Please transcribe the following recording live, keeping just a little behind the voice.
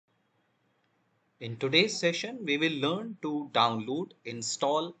In today's session, we will learn to download,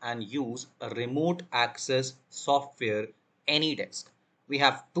 install, and use a remote access software Anydesk. We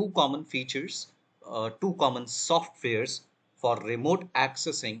have two common features, two common softwares for remote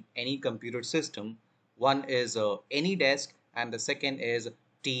accessing any computer system. One is Anydesk, and the second is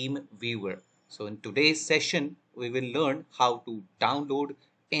Team Viewer. So, in today's session, we will learn how to download,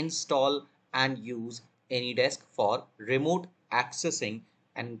 install, and use Anydesk for remote accessing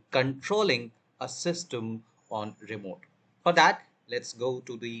and controlling a system on remote. For that, let's go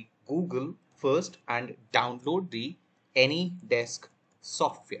to the Google first and download the Anydesk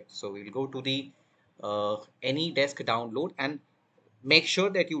software. So we'll go to the Anydesk download and make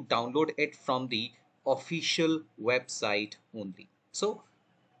sure that you download it from the official website only. So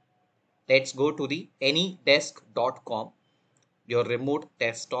let's go to the anydesk.com, your remote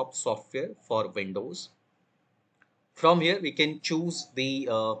desktop software for Windows. From here, we can choose the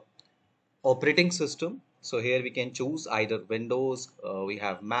operating system. So here we can choose either Windows, we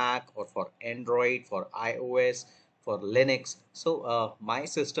have Mac, or for Android, for iOS, for Linux. So my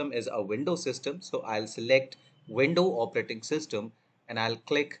system is a Windows system. So I'll select Window operating system and I'll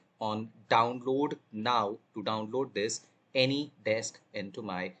click on download now to download this Anydesk into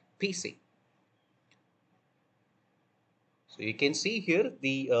my PC. So you can see here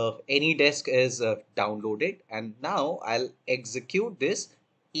the Anydesk is downloaded, and now I'll execute this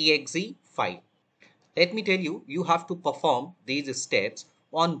exe file. Let me tell you, you have to perform these steps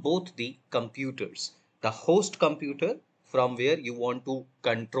on both the computers. The host computer from where you want to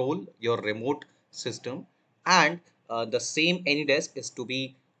control your remote system, and the same Anydesk is to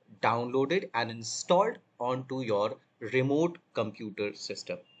be downloaded and installed onto your remote computer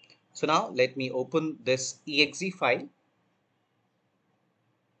system. So now let me open this exe file,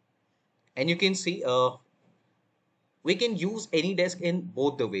 and you can see we can use Anydesk in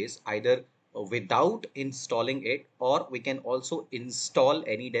both the ways, either without installing it, or we can also install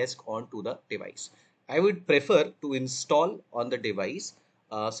Anydesk onto the device. I would prefer to install on the device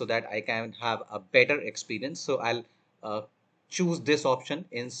so that I can have a better experience. So I'll choose this option,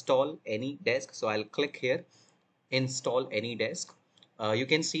 install Anydesk. So I'll click here, install Anydesk. You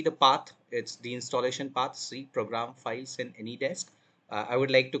can see the path. It's the installation path. See program files in Anydesk. I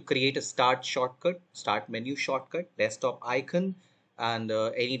would like to create a start shortcut, start menu shortcut, desktop icon, and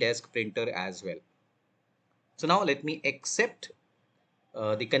Anydesk printer as well. So now let me accept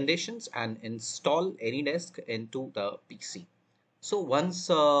the conditions and install Anydesk into the PC. So once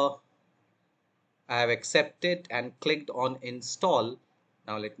I have accepted and clicked on install,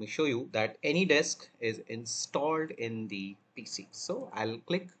 now let me show you that Anydesk is installed in the PC. So I'll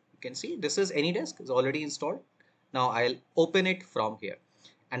click, you can see this is Anydesk, is already installed. Now I'll open it from here.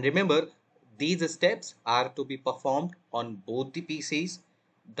 And remember, these steps are to be performed on both the PCs,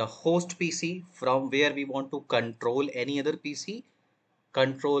 the host PC from where we want to control any other PC,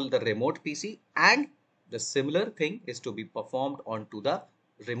 control the remote PC, and the similar thing is to be performed onto the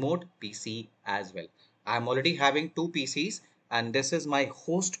remote PC as well. I'm already having two PCs, and this is my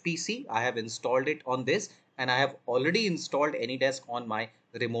host PC. I have installed it on this, and I have already installed Anydesk on my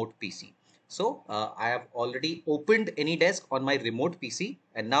remote PC. So I have already opened Anydesk on my remote PC,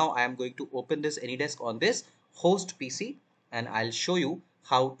 and now I am going to open this Anydesk on this host PC, and I'll show you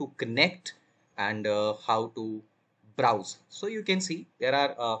how to connect and how to browse. So you can see there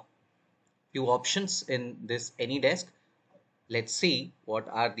are a few options in this Anydesk. Let's see what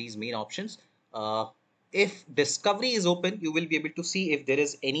are these main options. If discovery is open, you will be able to see if there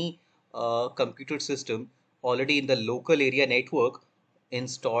is any computer system already in the local area network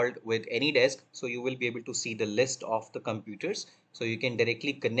installed with Anydesk. So you will be able to see the list of the computers. So you can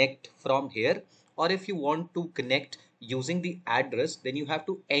directly connect from here. Or if you want to connect using the address, then you have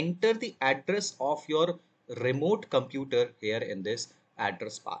to enter the address of your remote computer here in this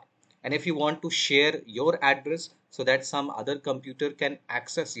address bar. And if you want to share your address so that some other computer can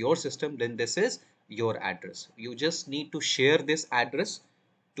access your system, then this is your address. You just need to share this address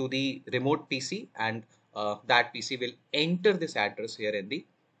to the remote PC, and that PC will enter this address here in the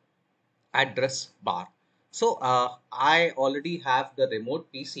address bar. So I already have the remote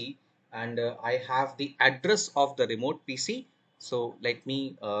PC, and I have the address of the remote PC. So let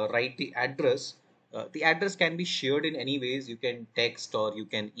me write the address. The address can be shared in any ways. You can text or you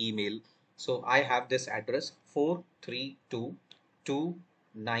can email. So I have this address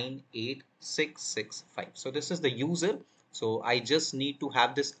 432.298.665. So this is the user. So I just need to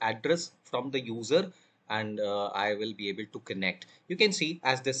have this address from the user, and I will be able to connect. You can see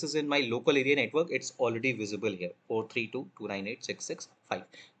as this is in my local area network, it's already visible here 432.298.665.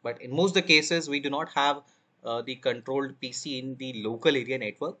 But in most of the cases, we do not have the controlled PC in the local area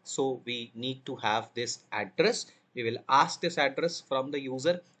network. So we need to have this address. We will ask this address from the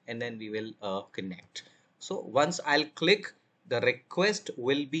user and then we will connect. So once I'll click, the request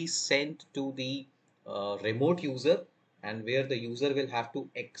will be sent to the remote user, and where the user will have to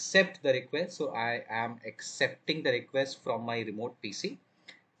accept the request. So I am accepting the request from my remote PC.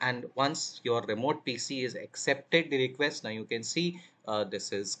 And once your remote PC is accepted the request, now you can see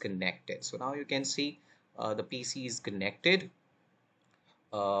this is connected. So now you can see the PC is connected.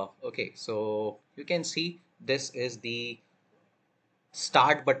 Okay, so you can see this is the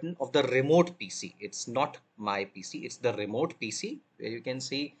start button of the remote PC. It's not my PC, it's the remote PC, where you can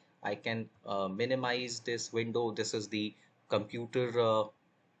see I can minimize this window. This is the computer,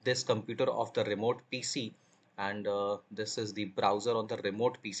 this computer of the remote PC, and this is the browser on the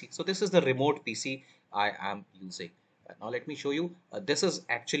remote PC. So this is the remote PC I am using. Now let me show you. This is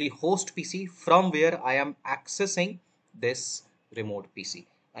actually host PC from where I am accessing this remote PC,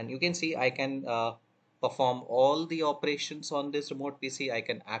 and you can see I can perform all the operations on this remote PC. I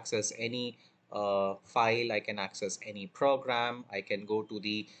can access any file, I can access any program, I can go to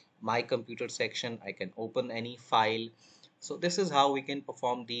the my computer section, I can open any file. So this is how we can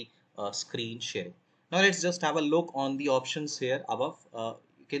perform the screen sharing. Now let's just have a look on the options here above.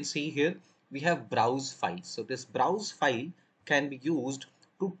 You can see here we have browse files. So this browse file can be used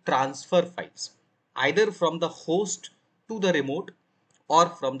to transfer files either from the host to the remote or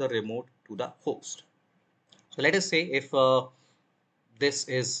from the remote to the host. So let us say if this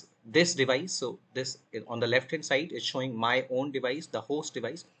is this device, so this is on the left hand side is showing my own device, the host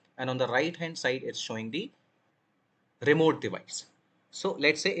device, and on the right hand side it's showing the remote device. So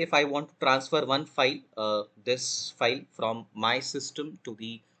let's say if I want to transfer one file, this file from my system to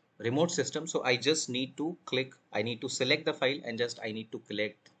the remote system, so I just need to click, I need to select the file and just I need to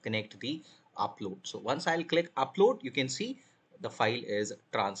connect the upload. So once I'll click upload, you can see the file is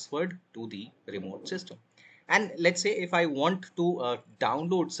transferred to the remote system. And let's say if I want to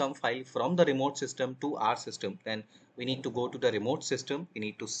download some file from the remote system to our system, then we need to go to the remote system, we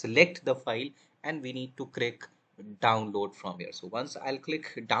need to select the file, and we need to click download from here. So once I'll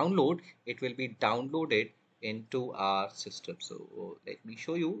click download, it will be downloaded into our system. So let me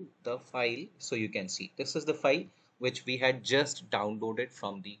show you the file. So you can see this is the file which we had just downloaded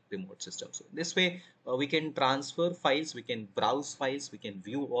from the remote system. So this way we can transfer files, we can browse files, we can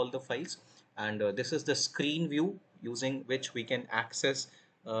view all the files, and this is the screen view using which we can access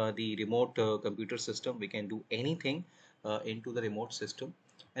the remote computer system. We can do anything into the remote system.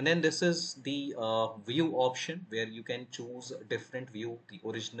 And then this is the view option where you can choose a different view, the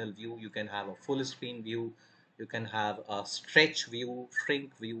original view. You can have a full screen view, you can have a stretch view,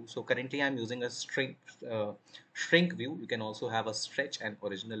 shrink view. So currently I'm using a shrink view. You can also have a stretch and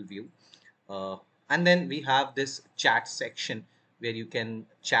original view. uh, and then we have this chat section where you can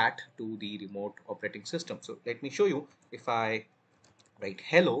chat to the remote operating system. So let me show you. If I write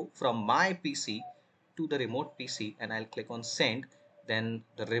hello from my PC to the remote PC and I'll click on send, then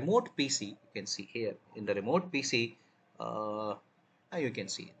the remote PC, you can see here in the remote PC, now you can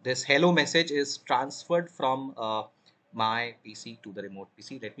see this hello message is transferred from my PC to the remote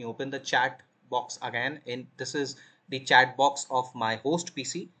PC. Let me open the chat box again. In this is the chat box of my host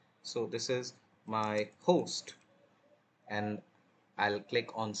PC. So this is my host, and I'll click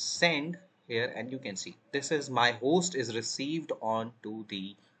on send here, and you can see this is my host is received on to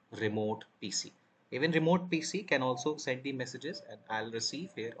the remote PC. Even remote PC can also send the messages, and I'll receive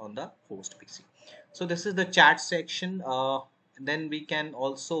here on the host PC. So this is the chat section. Then we can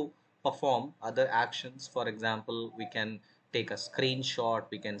also perform other actions. For example, we can take a screenshot,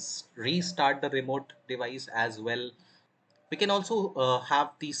 we can restart the remote device as well. We can also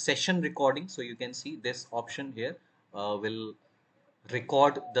have the session recording. So you can see this option here will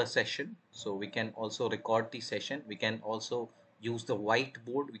record the session. So we can also record the session. We can also use the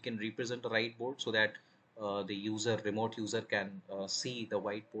whiteboard. We can represent the whiteboard so that the user, remote user, can see the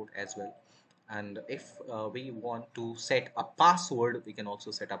whiteboard as well. And if we want to set a password, we can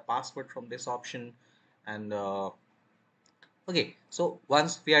also set a password from this option. And okay, so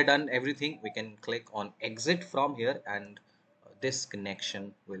once we are done everything, we can click on exit from here, and this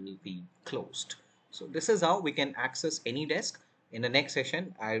connection will be closed. So this is how we can access Anydesk. In the next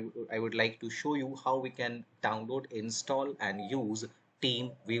session, I would like to show you how we can download, install, and use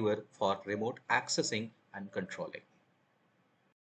Team Viewer for remote accessing and controlling.